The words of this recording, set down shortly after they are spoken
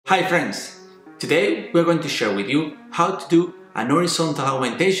Hi friends! Today we're going to share with you how to do an horizontal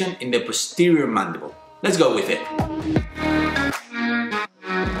augmentation in the posterior mandible. Let's go with it!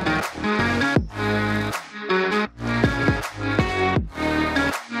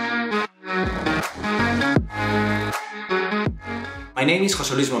 My name is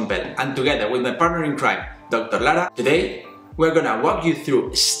José Luis Mompel, and together with my partner in crime, Dr. Lara, today we're gonna walk you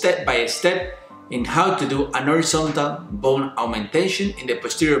through step by step in how to do an horizontal bone augmentation in the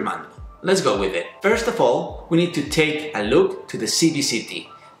posterior mandible. Let's go with it. First of all, we need to take a look to the CBCT.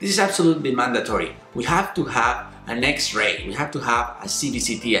 This is absolutely mandatory. We have to have an X-ray, we have to have a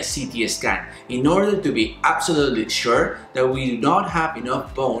CBCT, a CT scan, in order to be absolutely sure that we do not have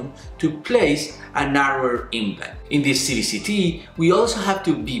enough bone to place a narrower implant. In this CBCT, we also have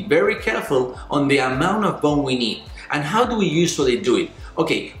to be very careful on the amount of bone we need. And how do we usually do it?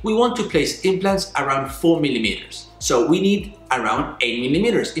 Okay, we want to place implants around 4 millimeters. So we need around 8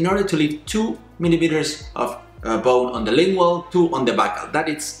 millimeters in order to leave 2 millimeters of bone on the lingual, 2 on the buccal. That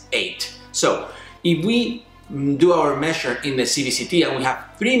is 8. So if we do our measure in the CBCT and we have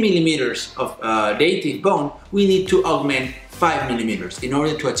 3 millimeters of native bone, we need to augment 5 millimeters in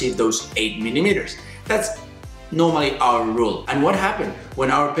order to achieve those 8 millimeters. That's normally our rule. And what happens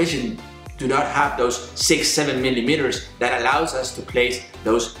when our patient do not have those 6-7 millimeters that allows us to place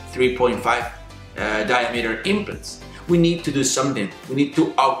those 3.5 diameter implants? We need to do something. We need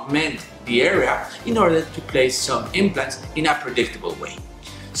to augment the area in order to place some implants in a predictable way.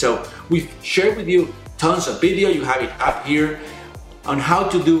 So we've shared with you tons of video, you have it up here, on how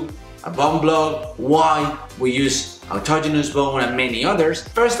to do a bone block, why we use autogenous bone and many others.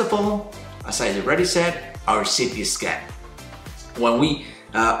 First of all, as I already said, our CT scan. When we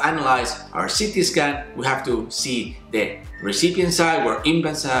analyze our CT scan, we have to see the recipient side where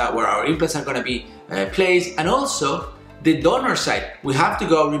our implants are going to be placed, and also the donor side. We have to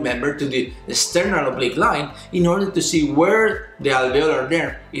go, remember, to the sternal oblique line in order to see where the alveolar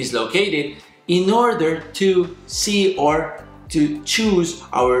nerve is located, in order to see or to choose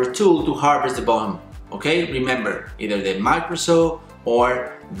our tool to harvest the bone. Okay, remember, either the microsaw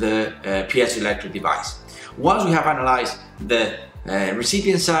or the piezoelectric device. Once we have analyzed the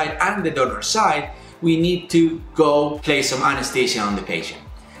recipient side and the donor side, we need to go place some anesthesia on the patient.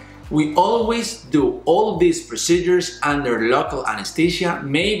 We always do all these procedures under local anesthesia,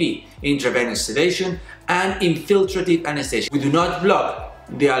 maybe intravenous sedation and infiltrative anesthesia. We do not block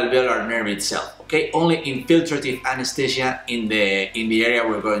the alveolar nerve itself, okay? Only infiltrative anesthesia in the area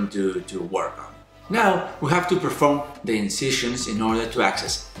we're going to work on. Now we have to perform the incisions in order to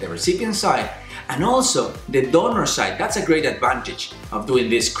access the recipient side and also the donor side. That's a great advantage of doing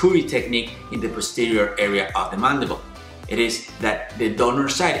this Khoury technique in the posterior area of the mandible. It is that the donor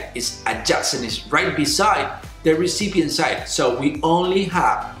side is adjacent, is right beside the recipient side. So we only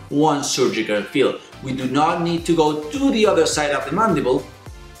have one surgical field. We do not need to go to the other side of the mandible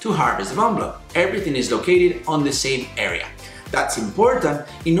to harvest the bone block. Everything is located on the same area. That's important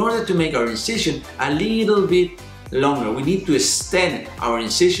in order to make our incision a little bit longer. We need to extend our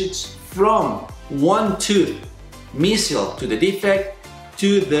incisions from one tooth, mesial to the defect,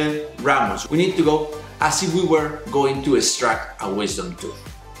 to the ramus. We need to go as if we were going to extract a wisdom tooth.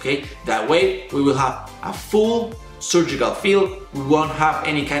 Okay, that way we will have a full surgical field. We won't have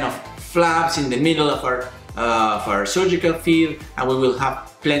any kind of flaps in the middle of our surgical field, and we will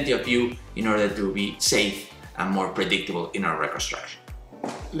have plenty of view in order to be safe and more predictable in our reconstruction.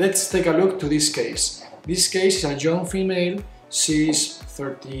 Let's take a look to this case. This case is a young female. She is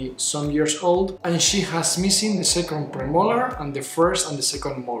 30-some years old and she has missing the second premolar and the first and the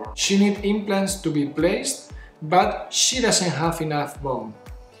second molar. She needs implants to be placed, but she doesn't have enough bone.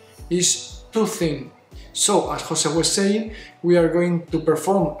 It's too thin. So, as Jose was saying, we are going to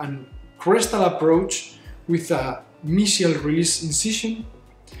perform a crestal approach with a mesial release incision,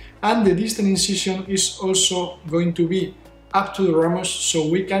 and the distal incision is also going to be up to the ramus so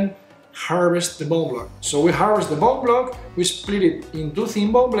we can harvest the bone block. So we harvest the bone block, we split it into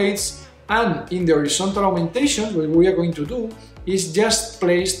thin bone blades, and in the horizontal augmentation what we are going to do is just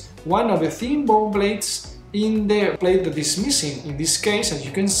place one of the thin bone blades in the plate that is missing. In this case, as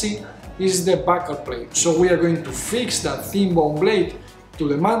you can see, is the buccal plate. So we are going to fix that thin bone blade to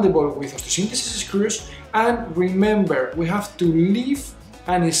the mandible with osteosynthesis screws, and remember, we have to leave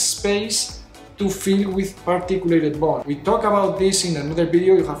a space to fill with particulated bone. We talk about this in another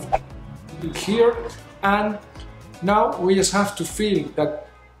video you have here, and now we just have to fill that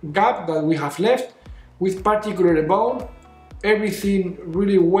gap that we have left with particulated bone, everything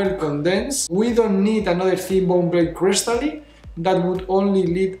really well condensed. We don't need another thin bone blade crystally, that would only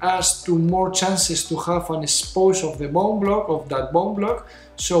lead us to more chances to have an expose of the bone block, of that bone block,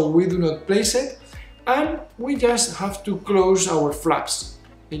 so we do not place it, and we just have to close our flaps.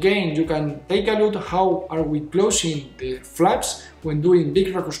 Again, you can take a look how are we closing the flaps when doing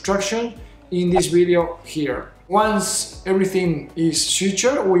big reconstruction in this video here. Once everything is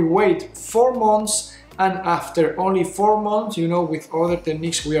sutured, we wait 4 months, and after only 4 months, you know, with other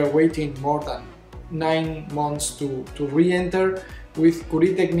techniques we are waiting more than 9 months to re-enter. With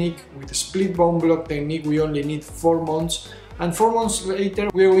Khoury technique, with split bone block technique, we only need 4 months, and 4 months later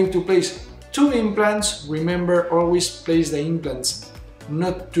we are going to place 2 implants. Remember, always place the implants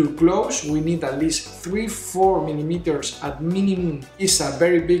not too close. We need at least 3-4 millimeters at minimum. It's a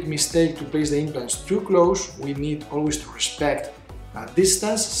very big mistake to place the implants too close. We need always to respect a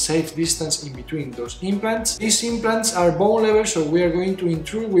distance, safe distance in between those implants. These implants are bone level, so we are going to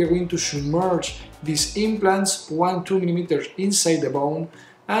intrude, we are going to submerge these implants 1-2 millimeters inside the bone,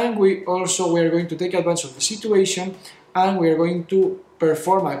 and we are going to take advantage of the situation, and we are going to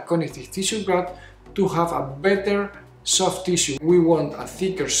perform a connective tissue graft to have a better soft tissue. We want a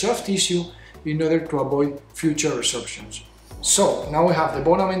thicker soft tissue in order to avoid future resorptions. So now we have the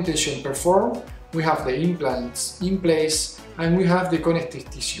bone augmentation performed, we have the implants in place, and we have the connective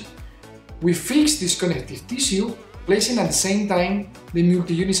tissue. We fix this connective tissue, placing at the same time the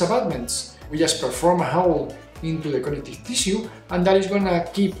multi-unit abutments. We just perform a hole into the connective tissue, and that is going to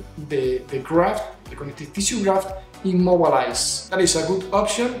keep the graft, the connective tissue graft, immobilized. That is a good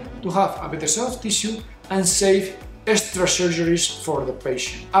option to have a better soft tissue and save extra surgeries for the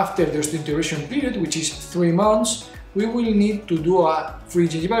patient. After the osteointegration period, which is 3 months, we will need to do a free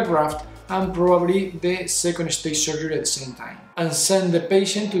gingival graft and probably the second stage surgery at the same time, and send the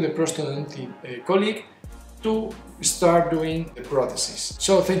patient to the prosthodontic colleague to start doing the prosthesis.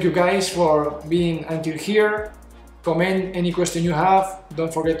 So thank you guys for being until here. Comment any question you have.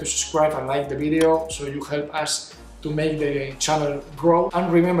 Don't forget to subscribe and like the video, so you help us to make the channel grow.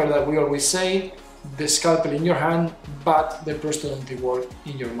 And remember that we always say, the scalpel in your hand, but the prosthodontic work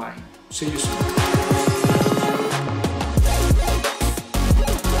in your mind. See you soon.